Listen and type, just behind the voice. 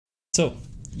So,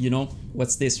 you know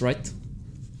what's this, right?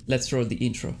 Let's roll the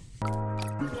intro.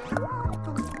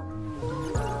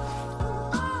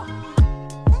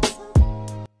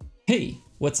 Hey,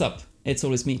 what's up? It's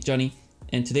always me, Johnny,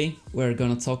 and today we're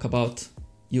gonna talk about,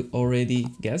 you already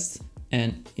guessed,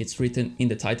 and it's written in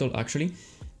the title actually,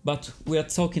 but we are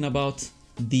talking about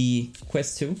the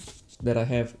Quest 2 that I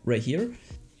have right here,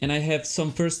 and I have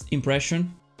some first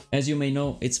impression. As you may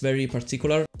know, it's very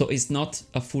particular, so it's not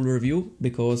a full review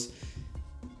because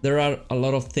there are a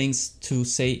lot of things to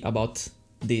say about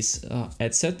this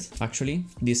headset, actually,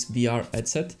 this VR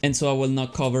headset. And so I will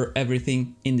not cover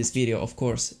everything in this video, of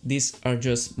course. These are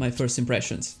just my first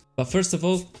impressions. But first of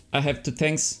all, I have to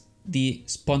thank the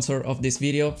sponsor of this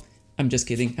video. I'm just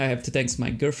kidding. I have to thank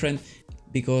my girlfriend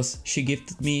because she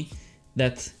gifted me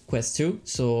that Quest 2.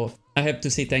 So I have to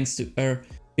say thanks to her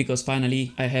because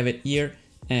finally I have it here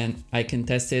and I can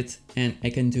test it and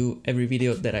I can do every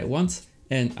video that I want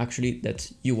and actually that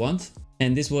you want.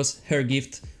 And this was her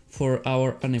gift for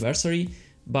our anniversary.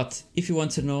 But if you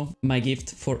want to know my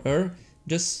gift for her,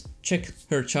 just check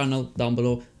her channel down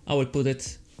below. I will put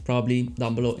it probably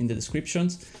down below in the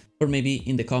descriptions, or maybe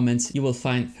in the comments you will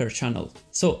find her channel.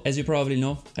 So as you probably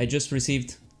know, I just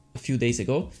received a few days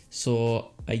ago,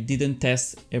 so I didn't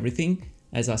test everything.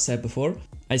 As I said before,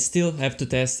 I still have to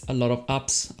test a lot of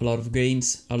apps, a lot of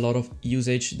games, a lot of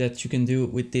usage that you can do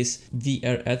with this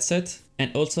VR headset.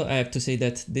 And also I have to say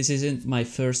that this isn't my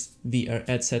first VR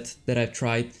headset that I've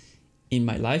tried in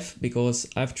my life, because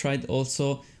I've tried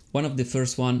also one of the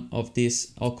first one of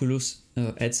this Oculus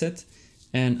headset.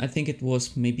 And I think it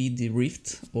was maybe the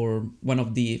Rift or one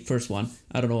of the first one.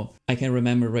 I don't know. I can't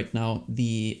remember right now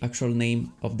the actual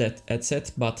name of that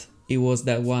headset, but it was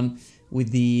that one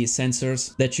with the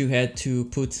sensors that you had to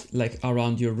put like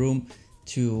around your room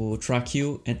to track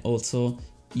you, and also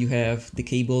you have the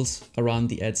cables around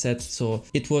the headset. So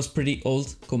it was pretty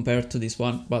old compared to this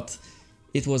one, but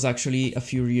it was actually a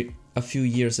few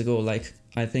years ago, like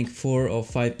I think 4 or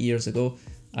 5 years ago.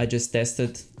 I just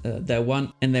tested that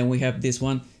one, and then we have this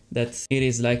one that it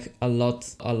is like a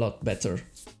lot better.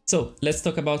 So let's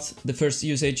talk about the first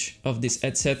usage of this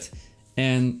headset,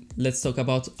 and let's talk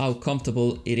about how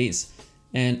comfortable it is.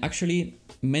 And actually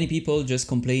many people just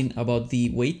complain about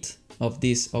the weight of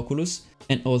this Oculus,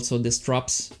 and also the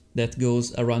straps that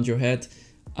goes around your head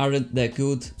aren't that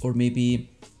good, or maybe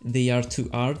they are too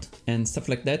hard and stuff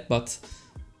like that. But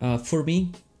for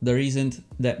me, there isn't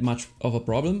that much of a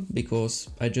problem because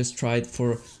I just tried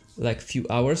for like few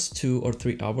hours, 2 or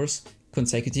 3 hours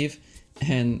consecutive,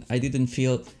 and I didn't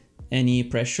feel any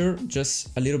pressure,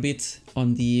 just a little bit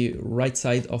on the right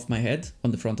side of my head,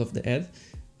 on the front of the head.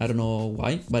 I don't know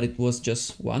why, but it was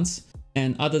just once.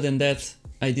 And other than that,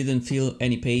 I didn't feel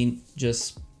any pain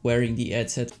just wearing the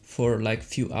headset for like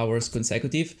few hours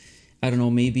consecutive. I don't know,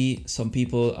 maybe some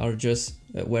people are just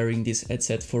wearing this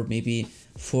headset for maybe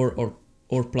 4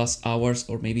 or plus hours,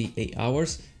 or maybe 8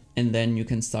 hours, and then you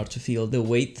can start to feel the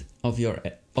weight of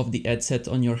the headset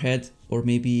on your head, or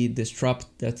maybe the strap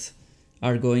that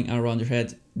are going around your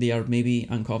head, they are maybe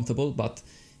uncomfortable. But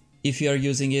if you are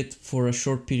using it for a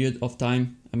short period of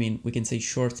time, I mean, we can say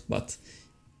short, but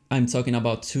I'm talking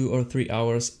about 2 or 3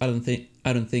 hours, I don't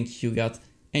think you got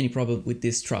any problem with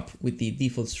this strap, with the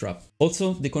default strap.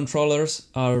 Also, the controllers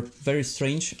are very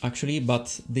strange actually,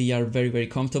 but they are very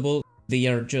comfortable. They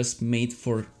are just made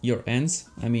for your hands.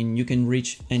 I mean, you can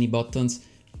reach any buttons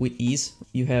with ease.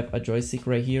 You have a joystick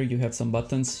right here, you have some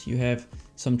buttons, you have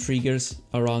some triggers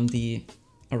around the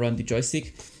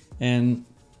joystick, and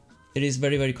it is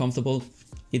very comfortable.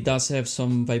 It does have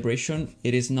some vibration.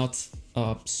 It is not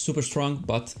super strong,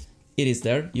 but it is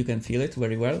there. You can feel it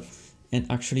very well, and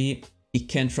actually it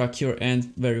can track your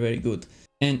hand very good,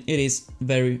 and it is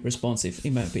very responsive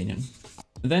in my opinion.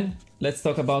 Then let's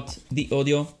talk about the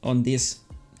audio on this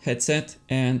headset,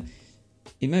 and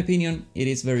in my opinion it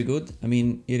is very good. I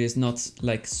mean, it is not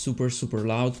like super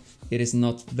loud, it is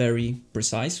not very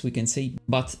precise, we can say,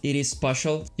 but it is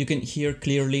spatial. You can hear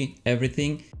clearly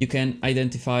everything. You can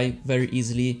identify very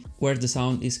easily where the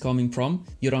sound is coming from.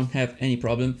 You don't have any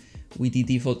problem with the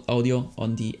default audio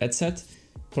on the headset.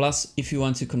 Plus, if you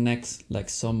want to connect like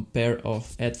some pair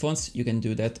of headphones, you can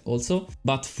do that also.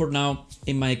 But for now,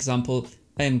 in my example,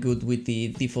 I am good with the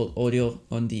default audio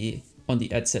on the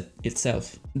headset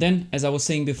itself. Then, as I was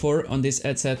saying before, on this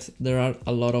headset there are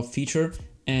a lot of features,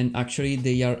 and actually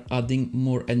they are adding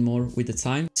more and more with the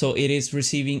time. So it is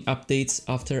receiving updates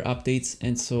after updates,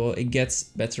 and so it gets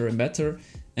better and better.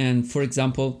 And for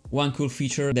example, one cool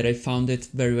feature that I found it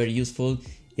very useful,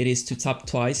 it is to tap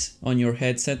twice on your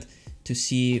headset to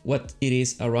see what it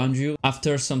is around you.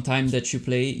 After some time that you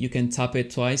play, you can tap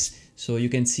it twice so you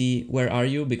can see where are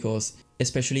you, because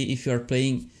especially if you are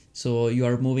playing, so you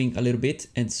are moving a little bit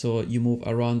and so you move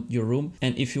around your room.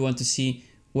 And if you want to see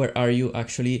where are you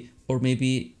actually, or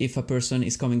maybe if a person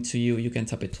is coming to you, you can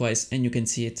tap it twice and you can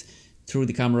see it through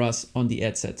the cameras on the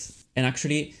headset. And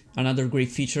actually another great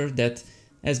feature that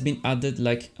has been added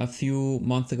like a few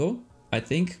months ago, I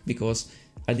think, because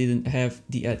I didn't have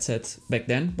the headset back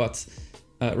then, but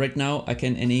right now I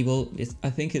can enable it. I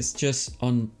think it's just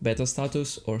on beta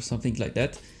status or something like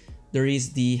that. There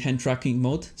is the hand tracking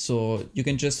mode, so you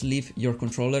can just leave your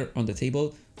controller on the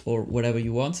table or whatever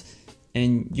you want,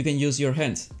 and you can use your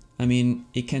hand. I mean,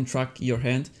 it can track your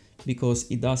hand because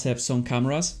it does have some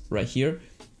cameras right here.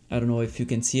 I don't know if you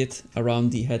can see it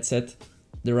around the headset.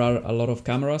 There are a lot of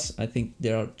cameras. I think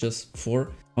there are just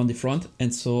 4 on the front,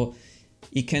 and so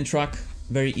it can track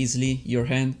very easily your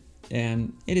hand,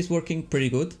 and it is working pretty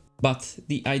good. But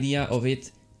the idea of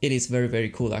it is very, very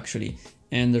cool actually.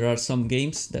 And there are some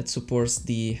games that supports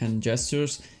the hand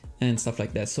gestures and stuff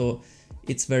like that. So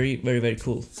it's very, very, very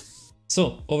cool.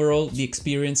 So overall, the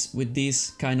experience with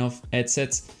these kind of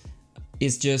headsets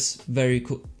is just very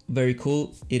cool. Very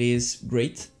cool. It is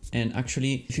great. And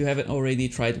actually, if you haven't already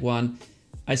tried one,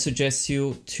 I suggest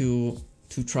you to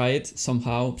try it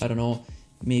somehow. I don't know,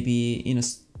 maybe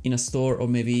in a store or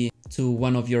maybe to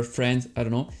one of your friends. I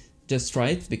don't know. Just try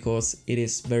it because it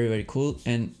is very, very cool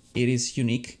and it is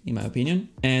unique in my opinion.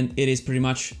 And it is pretty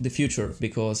much the future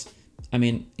because, I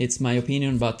mean, it's my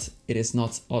opinion, but it is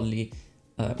not only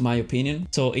my opinion.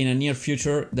 So in a near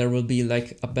future, there will be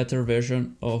like a better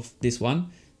version of this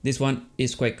one. This one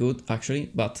is quite good actually,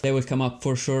 but they will come up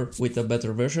for sure with a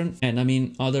better version. And I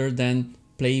mean, other than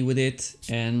play with it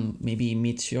and maybe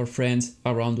meet your friends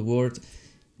around the world,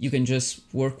 you can just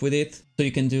work with it. So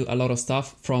you can do a lot of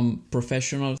stuff, from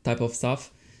professional type of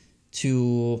stuff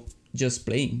to just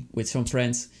playing with some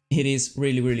friends. It is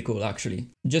really, really cool actually,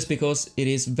 just because it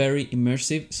is very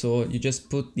immersive. So you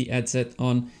just put the headset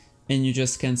on and you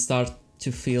just can start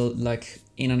to feel like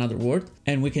in another world.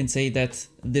 And we can say that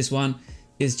this one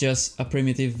is just a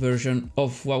primitive version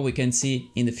of what we can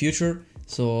see in the future.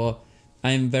 So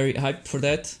I'm very hyped for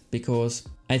that because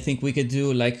I think we could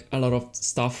do like a lot of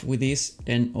stuff with this,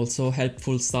 and also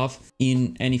helpful stuff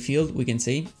in any field, we can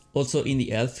say, also in the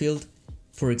health field,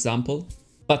 for example.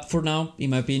 But for now, in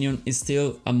my opinion, it's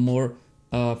still a more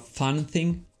fun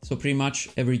thing. So pretty much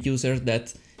every user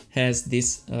that has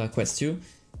this Quest 2,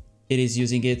 it is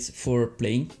using it for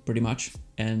playing pretty much.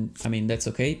 And I mean, that's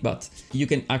okay, but you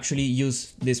can actually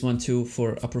use this one too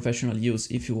for a professional use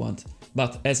if you want.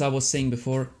 But as I was saying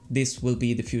before, this will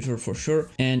be the future for sure.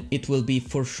 And it will be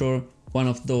for sure one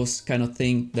of those kind of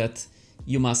things that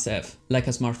you must have, like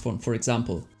a smartphone, for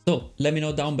example. So let me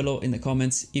know down below in the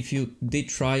comments if you did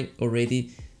try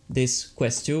already this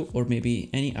Quest 2 or maybe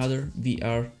any other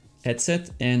VR headset,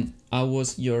 and how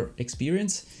was your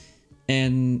experience.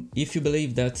 And if you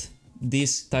believe that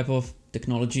this type of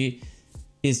technology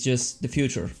is just the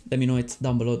future, let me know it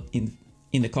down below in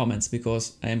the comments,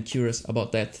 because I am curious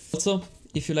about that. Also,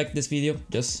 if you like this video,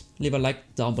 just leave a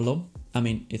like down below. I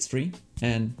mean, it's free.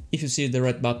 And if you see the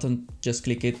red button, just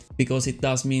click it, because it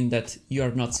does mean that you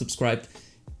are not subscribed.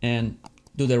 And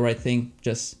do the right thing,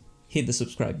 just hit the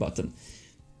subscribe button.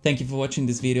 Thank you for watching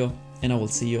this video, and I will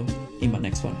see you in my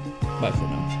next one. Bye for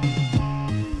now.